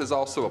 Warmth is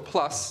also a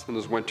plus in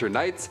those winter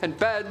nights. And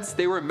beds,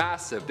 they were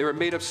massive. They were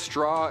made of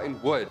straw and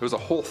wood. It was a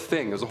whole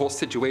thing. It was a whole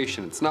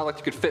situation. It's not like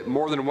you could fit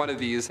more than one of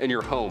these in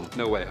your home.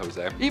 No way,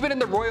 Jose. Even in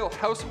the royal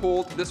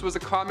household, this was a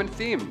common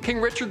theme.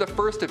 King Richard I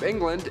of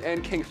England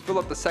and King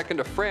Philip II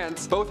of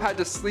France both had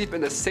to sleep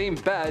in the same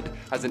bed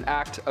as an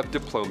act of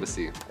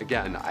diplomacy.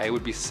 Again, I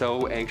would be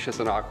so anxious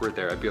and awkward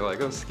there. I'd be like,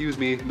 oh, excuse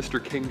me,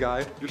 Mr. King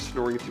guy, you're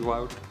snoring too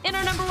loud. In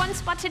our number 1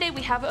 spot today,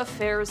 we have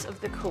affairs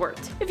of the court.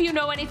 If you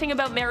know anything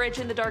about marriage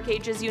in the Dark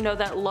Ages, you know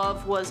that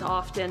love was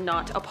often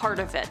not a part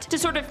of it. To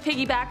sort of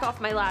piggyback off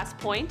my last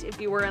point,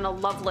 if you were in a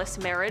loveless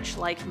marriage,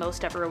 like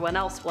most everyone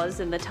else was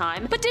in the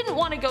time, but didn't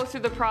want to go through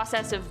the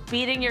process of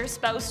beating your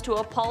spouse to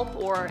a pulp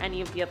or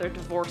any of the other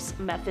divorce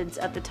methods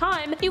at the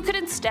time, you could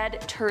instead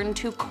turn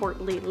to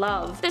courtly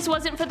love. This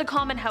wasn't for the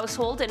common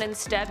household and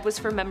instead was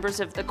for members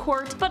of the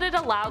court, but it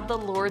allowed the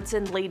lords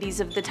and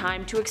ladies of the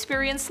time to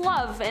experience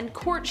love and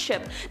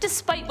courtship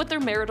despite what their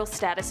marital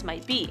status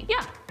might be.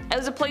 Yeah. It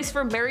was a place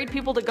for married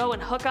people to go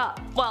and hook up.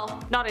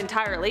 Well, not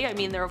entirely. I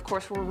mean, there of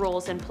course were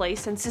rules in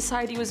place and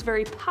society was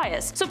very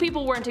pious, so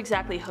people weren't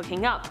exactly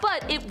hooking up.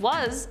 But it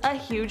was a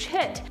huge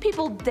hit.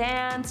 People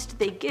danced,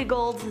 they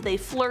giggled, they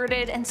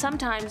flirted, and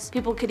sometimes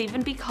people could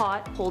even be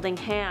caught holding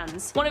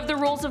hands. One of the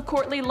rules of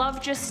courtly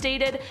love just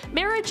stated,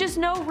 marriage is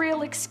no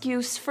real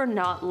excuse for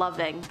not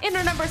loving. In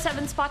our number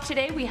 7 spot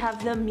today, we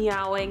have the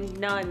meowing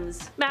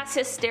nuns. Mass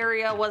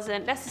hysteria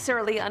wasn't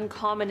necessarily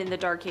uncommon in the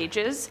Dark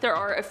Ages. There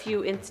are a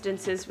few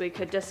instances we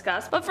could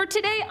discuss, but for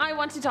today I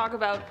want to talk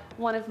about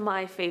one of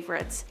my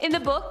favorites. In the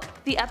book,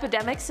 The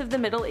Epidemics of the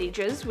Middle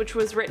Ages, which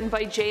was written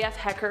by J.F.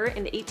 Hecker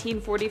in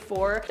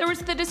 1844, there was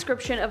the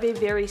description of a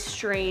very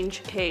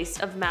strange case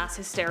of mass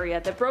hysteria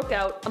that broke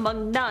out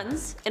among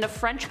nuns in a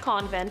French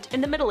convent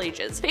in the Middle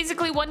Ages.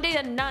 Basically, one day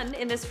a nun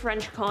in this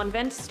French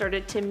convent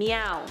started to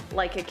meow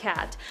like a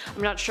cat.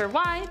 I'm not sure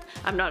why,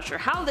 I'm not sure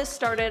how this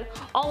started,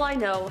 all I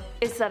know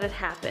is that it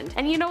happened.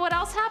 And you know what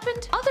else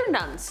happened? Other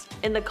nuns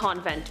in the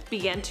convent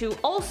began to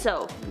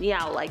also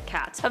meow like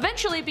cats.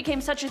 Eventually it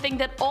became such a thing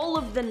that all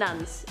of the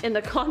nuns in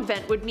the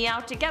convent would meow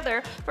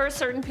together for a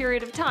certain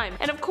period of time.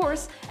 And of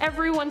course,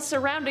 everyone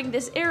surrounding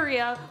this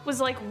area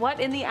was like, what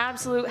in the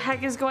absolute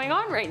heck is going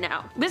on right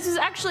now? This is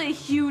actually a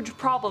huge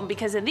problem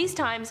because in these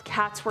times,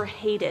 cats were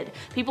hated.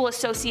 People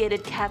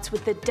associated cats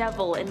with the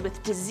devil and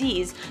with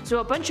disease, so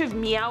a bunch of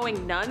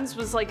meowing nuns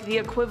was like the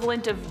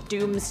equivalent of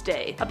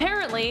doomsday.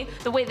 Apparently,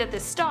 the way that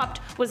this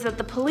stopped was that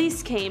the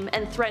police came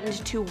and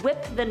threatened to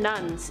whip the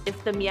nuns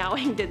if the meowing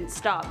dying didn't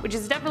stop, which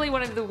is definitely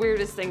one of the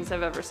weirdest things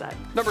I've ever said.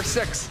 Number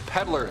 6,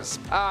 peddlers.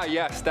 Ah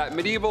yes, that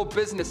medieval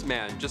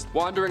businessman just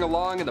wandering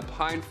along in the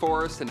pine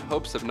forest in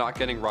hopes of not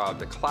getting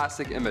robbed. A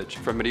classic image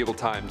from medieval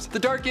times. The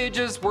Dark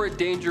Ages were a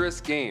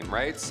dangerous game,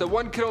 right? So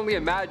one could only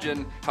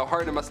imagine how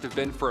hard it must have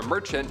been for a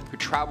merchant who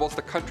travels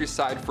the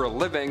countryside for a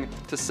living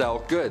to sell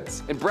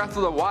goods. In Breath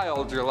of the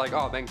Wild, you're like,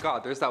 oh thank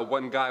God, there's that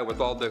one guy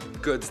with all the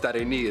goods that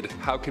I need.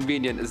 How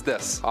convenient is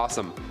this?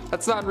 Awesome.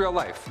 That's not in real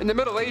life. In the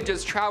Middle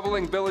Ages,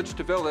 traveling village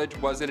to village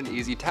wasn't an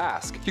easy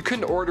task. You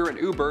couldn't order an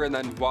Uber and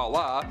then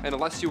voila, and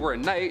unless you were a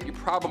knight, you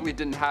probably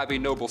didn't have a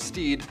noble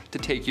steed to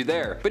take you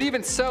there. But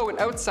even so, an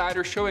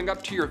outsider showing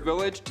up to your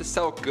village to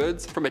sell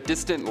goods from a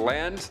distant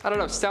land, I don't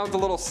know, sounds a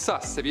little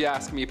sus if you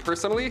ask me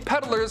personally.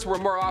 Peddlers were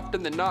more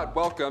often than not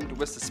welcomed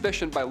with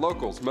suspicion by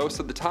locals. Most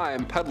of the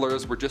time,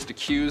 peddlers were just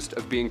accused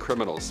of being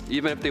criminals,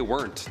 even if they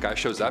weren't. Guy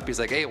shows up, he's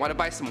like, hey, wanna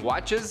buy some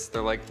watches?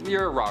 They're like,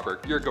 you're a robber,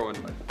 you're going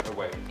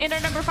away. In our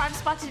number 5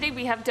 spot today,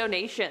 we have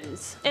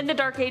donations. In the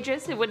Dark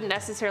Ages, it wouldn't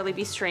necessarily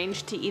be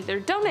strange to either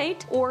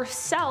donate or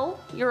sell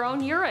your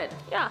own urine.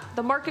 Yeah,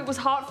 the market was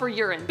hot for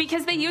urine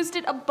because they used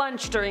it a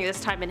bunch during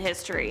this time in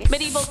history.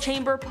 Medieval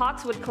chamber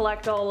pots would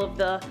collect all of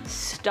the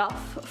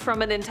stuff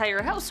from an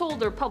entire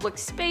household or public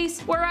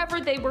space wherever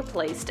they were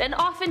placed, and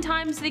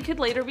oftentimes they could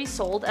later be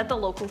sold at the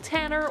local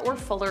tanner or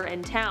fuller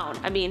in town.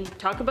 I mean,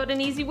 talk about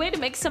an easy way to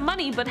make some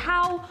money, but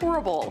how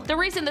horrible. The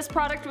reason this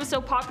product was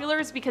so popular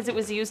is because it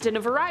was used in a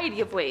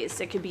variety of ways.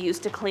 It could be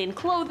used to clean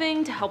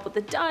clothing, to help with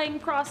the dyeing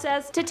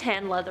process, to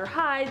tan leather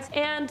hides,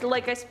 and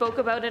like I spoke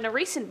about in a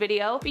recent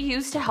video, be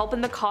used to help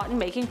in the cotton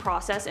making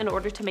process in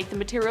order to make the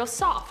material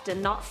soft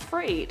and not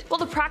frayed. While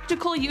the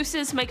practical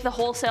uses make the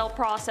wholesale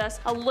process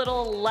a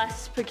little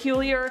less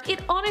peculiar,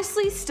 it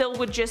honestly still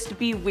would just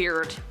be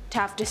weird to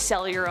have to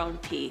sell your own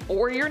pee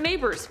or your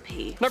neighbor's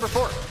pee. Number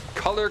 4,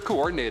 color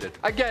coordinated.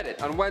 I get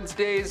it, on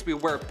Wednesdays we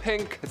wear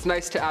pink. It's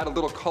nice to add a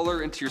little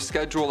color into your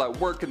schedule at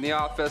work, in the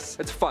office.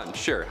 It's fun,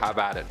 sure, have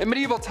at it. In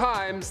medieval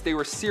times, they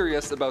were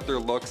serious about their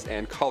looks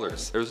and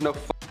colors. There was no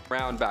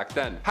around back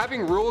then.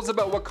 Having rules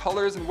about what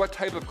colors and what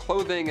type of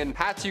clothing and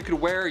hats you could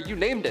wear, you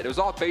named it. It was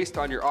all based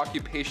on your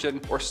occupation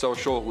or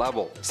social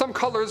level. Some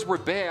colors were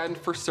banned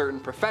for certain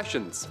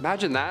professions.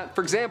 Imagine that.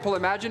 For example,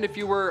 imagine if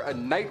you were a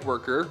night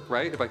worker,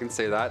 right? If I can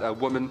say that, a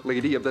woman,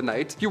 lady of the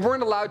night. You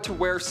weren't allowed to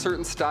wear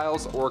certain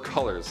styles or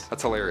colors.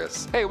 That's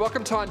hilarious. Hey,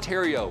 welcome to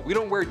Ontario. We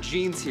don't wear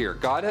jeans here.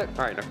 Got it?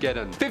 All right, now get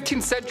in.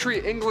 15th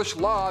century English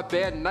law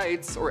banned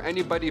knights or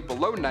anybody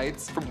below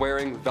knights from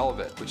wearing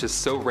velvet, which is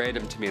so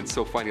random to me and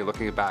so funny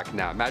looking back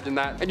now. Imagine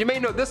that. And you may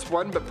know this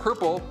one, but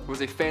purple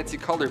was a fancy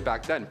color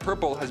back then.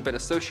 Purple has been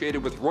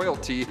associated with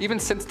royalty even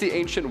since the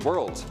ancient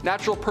world.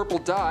 Natural purple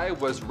dye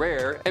was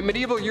rare, and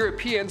medieval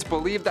Europeans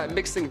believed that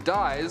mixing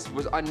dyes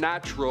was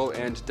unnatural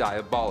and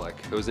diabolic.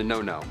 It was a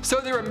no-no.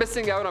 So they were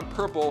missing out on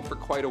purple for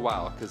quite a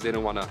while because they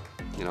didn't want to,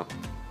 you know,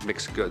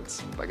 mix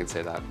goods, if I can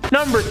say that.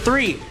 Number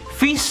 3,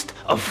 Feast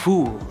of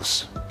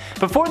Fools.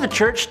 Before the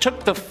church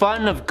took the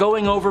fun of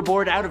going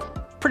overboard out of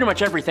pretty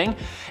much everything,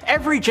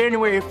 every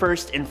January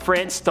 1st in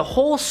France, the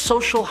whole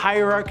social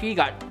hierarchy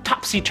got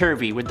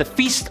topsy-turvy with the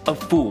Feast of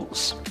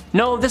Fools.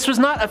 No, this was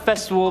not a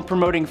festival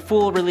promoting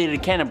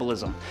fool-related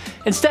cannibalism.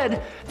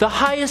 Instead, the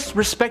highest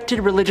respected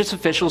religious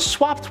officials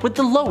swapped with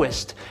the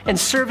lowest, and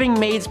serving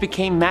maids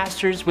became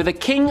masters with a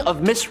king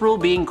of misrule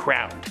being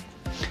crowned.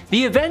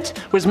 The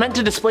event was meant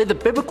to display the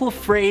biblical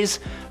phrase,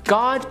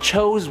 God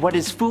chose what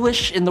is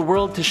foolish in the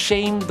world to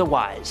shame the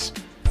wise,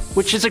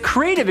 which is a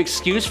creative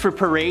excuse for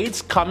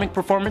parades, comic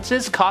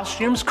performances,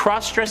 costumes,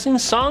 cross-dressing,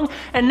 song,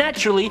 and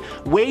naturally,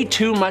 way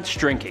too much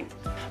drinking.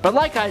 But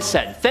like I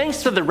said,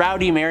 thanks to the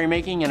rowdy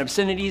merrymaking and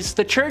obscenities,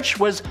 the church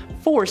was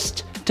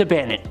forced to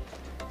ban it.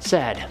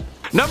 Sad.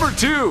 Number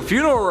 2,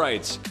 funeral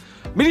rites.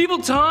 Medieval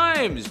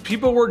times,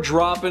 people were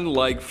dropping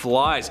like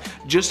flies,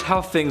 just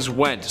how things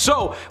went.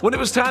 So, when it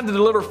was time to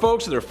deliver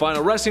folks to their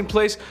final resting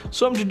place,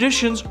 some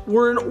traditions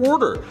were in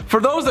order.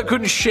 For those that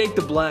couldn't shake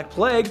the Black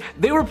Plague,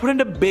 they were put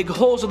into big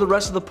holes with the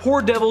rest of the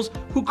poor devils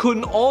who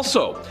couldn't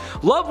also.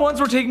 Loved ones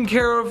were taken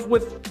care of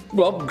with,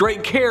 well,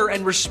 great care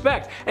and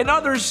respect, and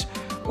others,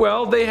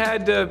 well, they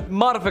had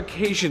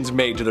modifications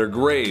made to their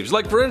graves.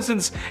 Like for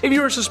instance, if you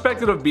were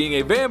suspected of being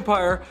a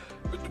vampire,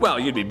 well,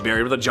 you'd be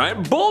buried with a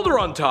giant boulder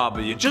on top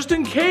of you, just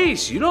in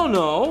case, you don't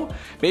know.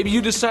 Maybe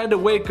you decide to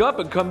wake up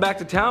and come back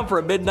to town for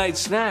a midnight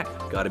snack.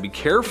 Gotta be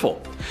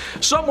careful.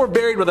 Some were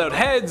buried without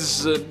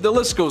heads, the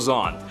list goes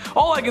on.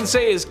 All I can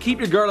say is keep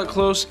your garlic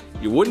close,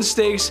 your wooden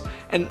stakes,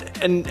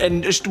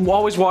 and just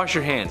always wash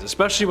your hands,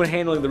 especially when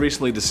handling the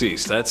recently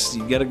deceased. That's,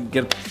 you gotta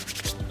get...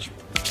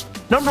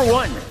 Number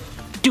 1,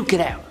 duke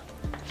it out.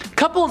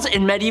 Couples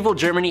in medieval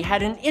Germany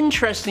had an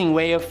interesting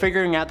way of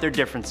figuring out their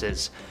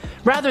differences.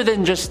 Rather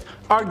than just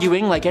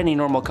arguing like any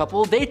normal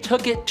couple, they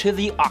took it to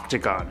the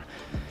octagon.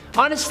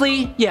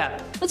 Honestly,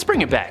 yeah, let's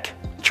bring it back.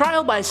 Try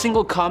Trial by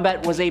single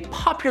combat was a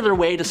popular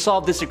way to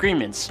solve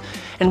disagreements,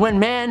 and when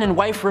man and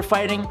wife were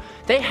fighting,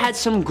 they had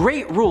some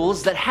great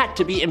rules that had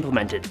to be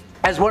implemented.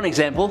 As one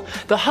example,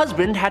 the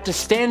husband had to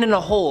stand in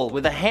a hole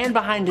with a hand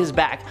behind his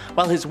back,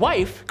 while his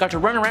wife got to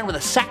run around with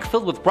a sack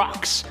filled with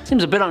rocks.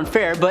 Seems a bit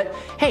unfair, but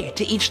hey,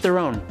 to each their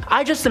own.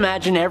 I just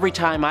imagine every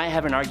time I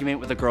have an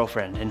argument with a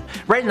girlfriend, and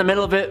right in the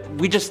middle of it,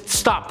 we just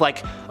stop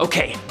like,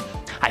 okay,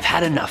 I've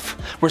had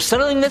enough. We're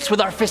settling this with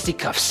our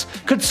fisticuffs.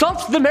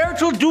 Consult the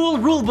marital duel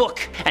rulebook,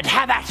 and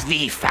have at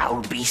thee,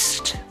 foul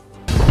beast.